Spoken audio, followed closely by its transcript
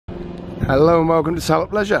Hello and welcome to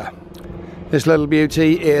Salop Leisure. This little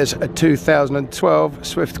beauty is a 2012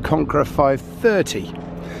 Swift Conqueror 530.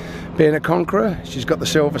 Being a Conqueror, she's got the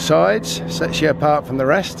silver sides, sets you apart from the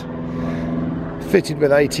rest. Fitted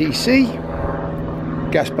with ATC,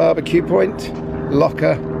 gas barbecue point,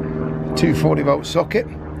 locker, 240 volt socket,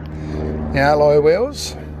 the alloy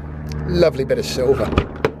wheels, lovely bit of silver.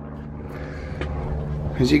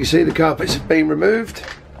 As you can see, the carpets have been removed,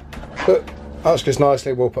 but ask us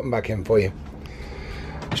nicely, we'll put them back in for you.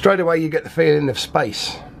 Straight away you get the feeling of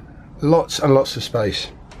space, lots and lots of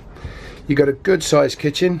space. You've got a good sized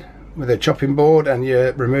kitchen with a chopping board and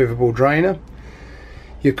your removable drainer.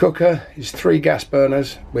 Your cooker is 3 gas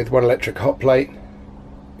burners with 1 electric hot plate,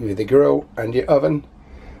 with the grill and your oven,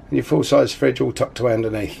 and your full size fridge all tucked away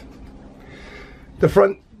underneath. The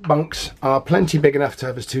front bunks are plenty big enough to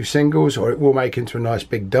have as 2 singles, or it will make into a nice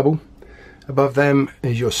big double. Above them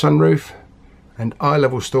is your sunroof and eye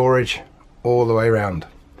level storage all the way around.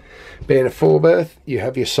 Being a 4 berth, you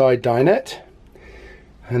have your side dinette,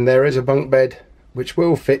 and there is a bunk bed which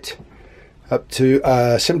will fit up to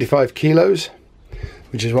 75 kilos,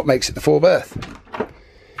 which is what makes it the 4 berth.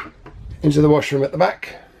 Into the washroom at the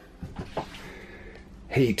back,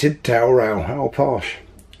 heated towel rail, how posh.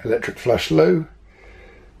 Electric flush loo,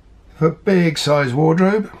 a big size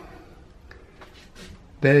wardrobe.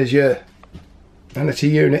 There's your vanity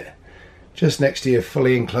unit just next to your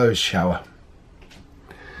fully enclosed shower.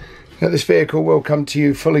 Now, this vehicle will come to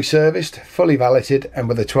you fully serviced, fully valeted, and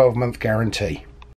with a 12-month guarantee.